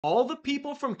All the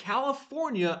people from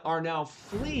California are now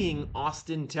fleeing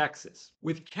Austin, Texas.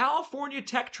 With California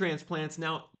tech transplants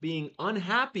now being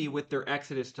unhappy with their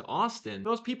exodus to Austin,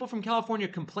 those people from California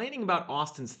complaining about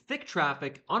Austin's thick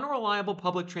traffic, unreliable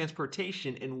public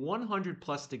transportation, and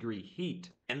 100+ degree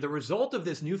heat. And the result of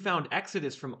this newfound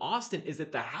exodus from Austin is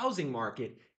that the housing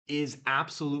market is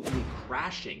absolutely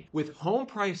crashing, with home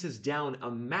prices down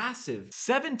a massive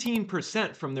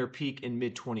 17% from their peak in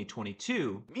mid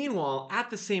 2022. Meanwhile, at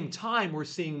the same time, we're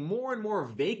seeing more and more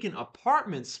vacant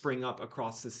apartments spring up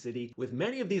across the city, with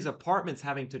many of these apartments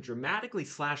having to dramatically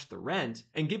slash the rent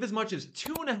and give as much as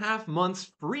 2.5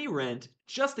 months free rent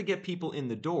just to get people in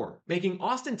the door, making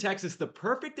Austin, Texas the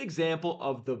perfect example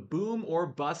of the boom or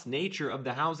bust nature of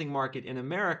the housing market in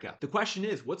America. The question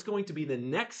is, what's going to be the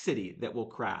next city that will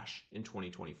crash in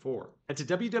 2024? Head to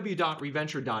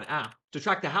www.reventure.app to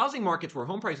track the housing markets where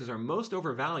home prices are most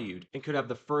overvalued and could have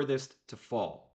the furthest to fall.